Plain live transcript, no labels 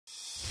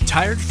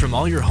Tired from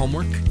all your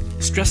homework?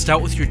 Stressed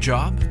out with your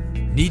job?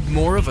 Need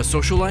more of a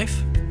social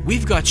life?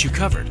 We've got you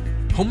covered.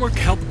 Homework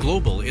Help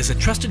Global is a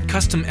trusted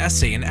custom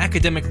essay and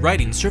academic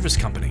writing service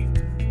company.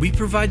 We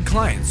provide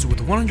clients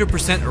with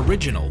 100%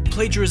 original,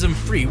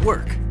 plagiarism-free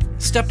work.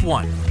 Step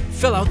 1.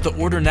 Fill out the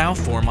Order Now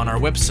form on our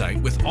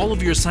website with all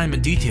of your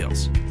assignment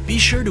details. Be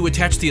sure to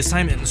attach the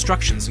assignment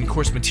instructions and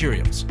course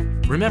materials.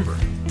 Remember,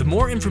 the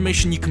more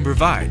information you can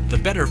provide, the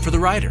better for the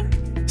writer.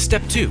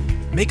 Step 2.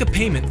 Make a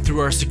payment through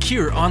our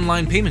secure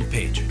online payment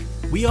page.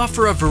 We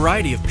offer a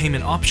variety of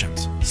payment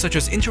options, such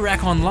as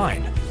Interac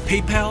Online,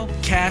 PayPal,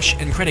 cash,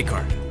 and credit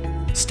card.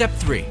 Step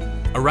 3.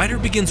 A writer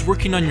begins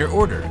working on your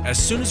order as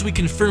soon as we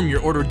confirm your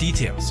order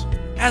details.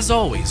 As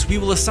always, we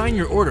will assign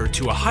your order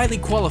to a highly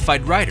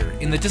qualified writer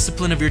in the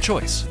discipline of your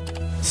choice.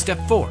 Step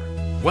 4.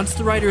 Once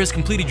the writer has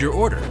completed your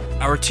order,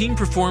 our team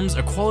performs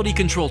a quality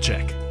control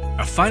check.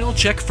 A final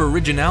check for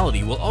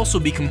originality will also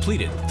be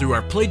completed through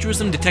our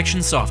plagiarism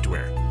detection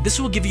software. This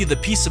will give you the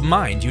peace of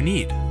mind you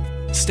need.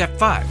 Step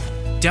 5.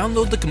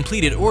 Download the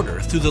completed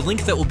order through the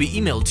link that will be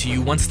emailed to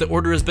you once the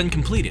order has been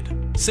completed.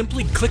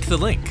 Simply click the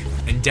link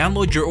and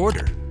download your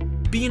order.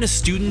 Being a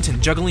student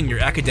and juggling your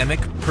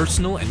academic,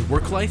 personal, and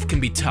work life can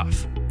be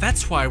tough.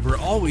 That's why we're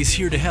always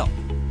here to help.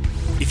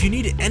 If you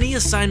need any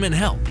assignment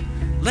help,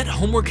 let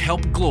Homework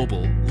Help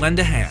Global lend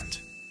a hand.